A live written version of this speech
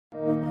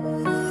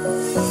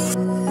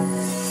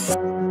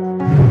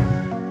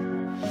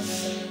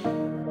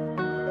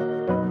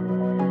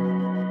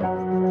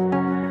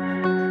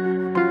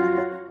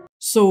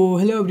So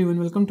hello everyone,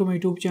 welcome to my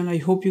YouTube channel. I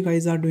hope you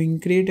guys are doing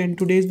great, and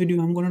today's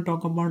video I'm going to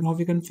talk about how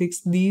we can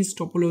fix these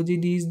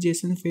topology, these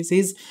JSON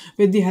faces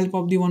with the help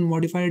of the one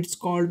modifier. It's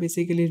called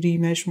basically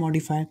REMESH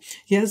Modifier.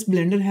 Yes,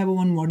 Blender have a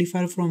one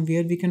modifier from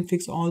where we can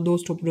fix all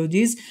those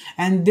topologies,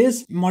 and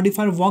this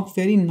modifier works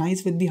very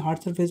nice with the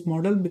hard surface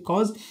model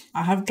because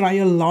I have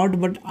tried a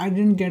lot but I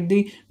didn't get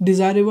the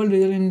desirable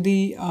result in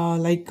the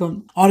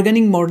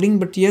organic modeling.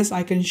 But yes,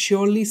 I can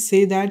surely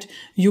say that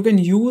you can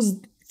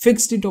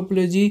fix the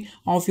topology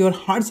of your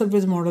hard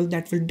surface model.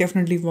 That will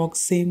definitely work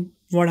same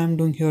what I'm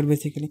doing here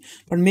basically.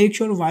 But make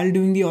sure while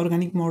doing the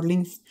organic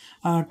modeling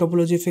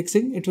topology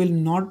fixing, it will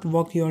not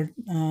work your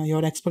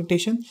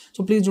expectation.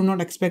 So please do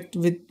not expect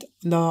with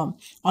the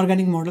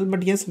organic model,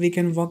 but yes, we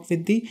can work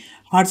with the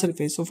hard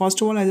surface. So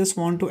first of all, I just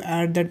want to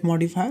add that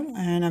modifier,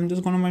 and I'm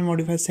just going to my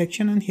modifier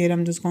section, and here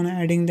I'm just going to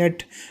adding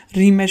that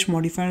remesh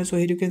modifier. So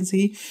here you can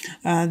see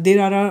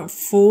there are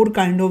four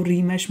kind of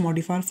remesh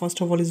modifier. First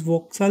of all is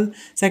voxel,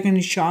 second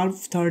is sharp,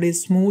 third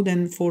is smooth,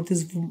 and fourth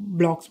is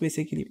blocks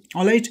basically.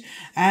 All right,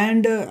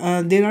 and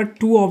there are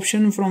two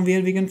options from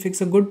where we can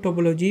fix a good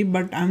topology,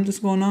 but I'm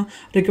just gonna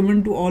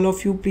recommend to all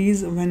of you,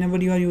 please, whenever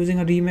you are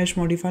using a remesh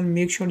modifier,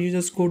 make sure you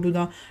just go to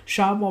the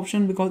sharp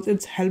option because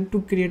it's helped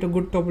to create a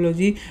good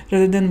topology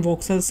rather than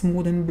voxel,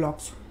 smooth, and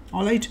blocks.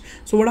 All right,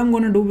 so what I'm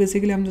going to do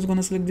basically, I'm just going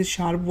to select the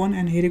sharp one,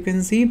 and here you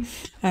can see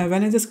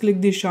when I just click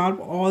the sharp,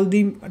 all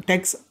the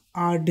text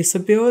are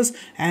disappears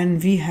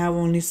and we have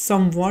only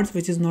some words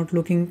which is not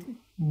looking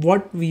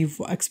what we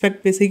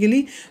expect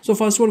basically. So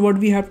first of all, what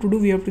we have to do,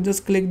 we have to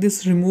just click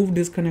this remove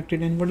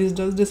disconnected, and what is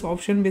does this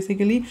option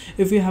basically,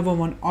 if we have a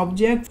one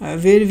object where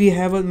we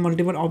have a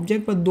multiple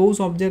object but those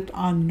objects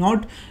are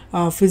not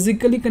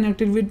physically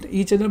connected with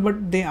each other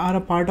but they are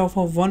a part of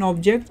a one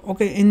object,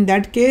 okay, in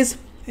that case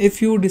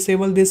if you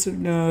disable this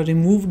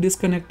remove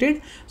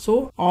disconnected,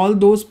 so all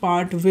those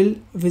part will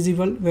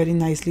visible very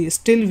nicely.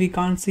 Still we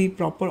can't see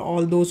proper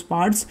all those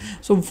parts.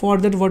 So for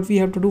that, what we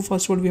have to do,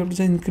 first of all, we have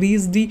to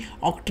increase the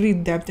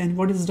octave depth, and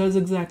what it does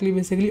exactly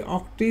basically,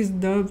 octave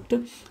depth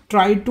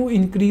try to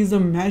increase the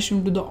mesh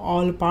into the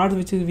all parts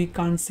which is we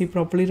can't see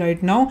properly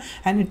right now,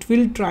 and it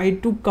will try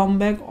to come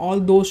back all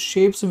those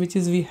shapes which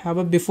is we have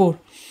a before.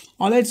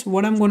 All right, so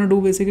what I'm gonna do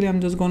basically,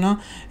 I'm just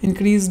gonna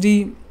increase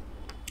the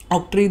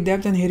octave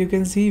depth, and here you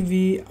can see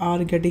we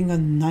are getting a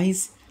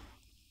nice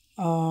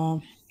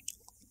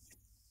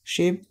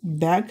shape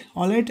back.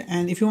 All right,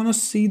 and if you want to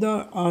see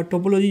the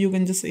topology, you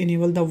can just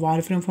enable the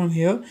wireframe from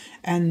here,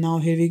 and now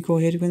here we go.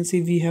 Here you can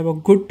see we have a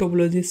good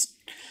topology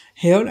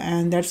here,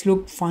 and that's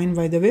look fine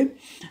by the way.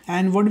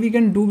 And what we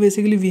can do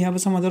basically, we have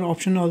some other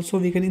option also.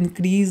 We can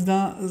increase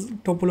the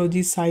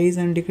topology size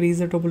and decrease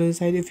the topology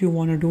size if you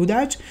want to do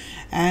that.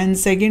 And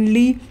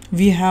secondly,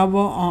 we have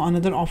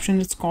another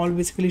option, it's called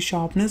basically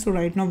sharpness. So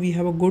right now we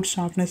have a good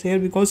sharpness here,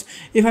 because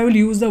if I will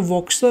use the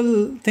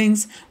voxel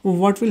things,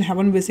 what will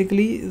happen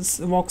basically is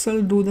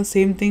voxel do the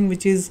same thing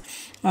which is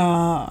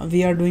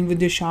we are doing with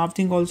the sharp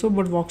thing also,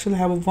 but voxel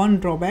have one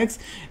drawbacks,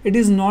 it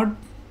is not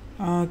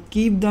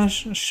keep the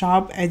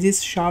sharp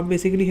edges sharp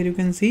basically. Here you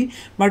can see,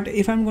 but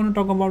if I'm going to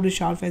talk about the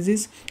sharp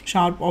edges,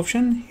 sharp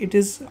option, it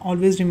is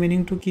always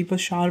remaining to keep a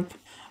sharp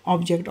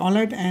object. All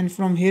right, and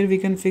from here we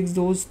can fix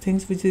those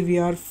things which we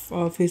are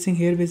facing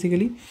here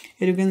basically.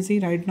 Here you can see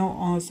right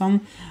now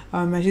some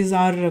meshes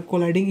are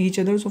colliding each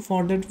other, so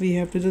for that we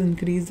have to just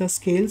increase the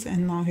scales,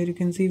 and now here you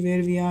can see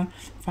where we are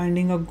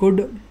finding a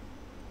good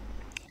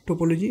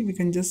topology, we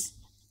can just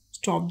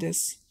stop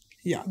this.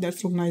 Yeah,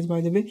 that's look nice by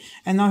the way.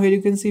 And now here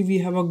you can see we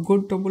have a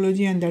good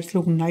topology, and that's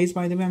look nice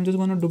by the way. I'm just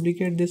going to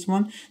duplicate this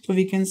one so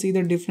we can see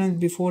the difference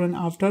before and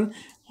after.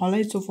 All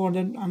right, so for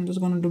that I'm just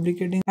going to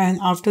duplicating, and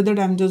after that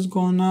I'm just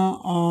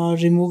gonna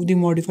remove the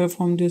modifier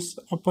from this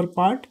upper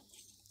part,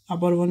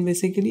 upper one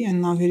basically.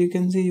 And now here you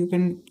can see, you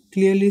can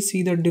clearly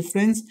see the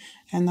difference,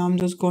 and now I'm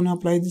just gonna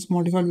apply this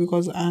modifier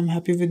because I'm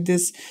happy with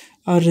this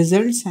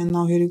results. And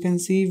now here you can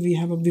see we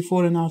have a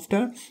before and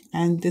after,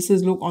 and this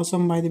is look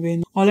awesome by the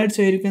way. All right,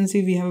 so here you can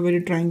see we have a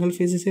very triangle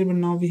faces here, but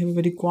now we have a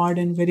very quad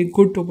and very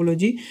good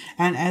topology.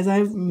 And as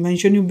I've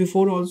mentioned you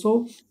before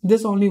also,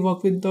 this only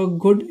work with the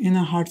good in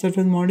a hard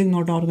surface modeling,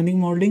 not organic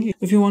modeling.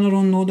 If you want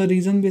to know the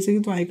reason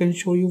basically, so I can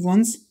show you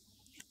once.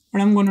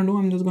 What I'm gonna do,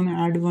 I'm just gonna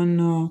add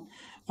one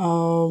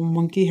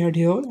monkey head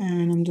here,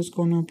 and I'm just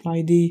going to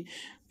apply the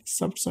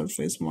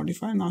subsurface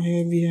modifier. Now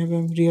here we have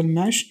a real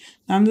mesh.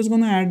 Now I'm just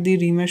going to add the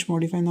remesh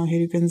modifier. Now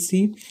here you can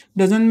see,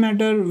 doesn't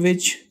matter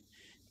which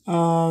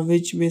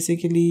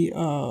basically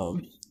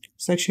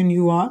section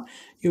you are,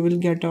 you will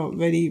get a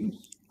very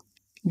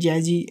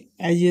jazzy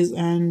edges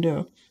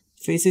and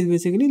faces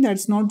basically.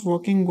 That's not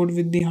working good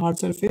with the hard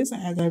surface,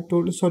 as I've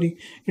told. Sorry,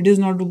 it is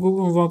not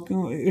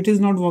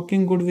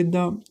working good with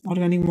the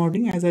organic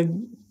modeling, as I've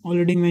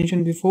already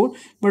mentioned before,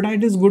 but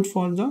it is good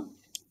for the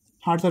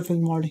hard surface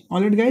modeling. All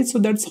right guys, so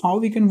that's how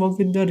we can work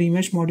with the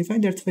remesh modifier.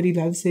 That's very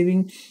life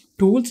saving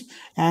tools.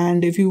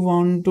 And if you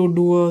want to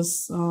do a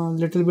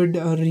little bit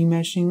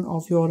remeshing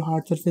of your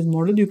hard surface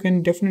model, you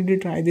can definitely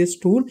try this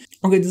tool.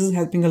 Okay, this is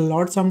helping a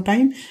lot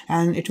sometime,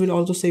 and it will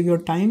also save your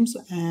times.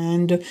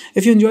 And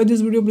if you enjoyed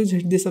this video, please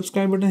hit the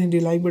subscribe button, hit the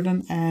like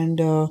button, and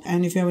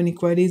if you have any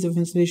queries of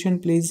installation,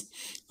 please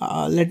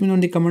let me know in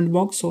the comment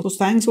box. So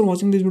thanks for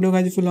watching this video,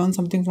 guys. If you learned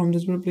something from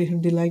this video, please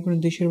hit the like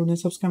button, the share button,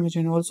 subscribe my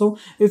channel. Also,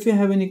 if you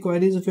have any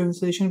queries of your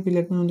installation, please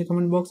let me know in the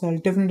comment box. I'll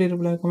definitely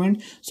reply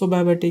comment. So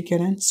bye bye, take care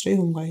and stay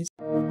home, guys.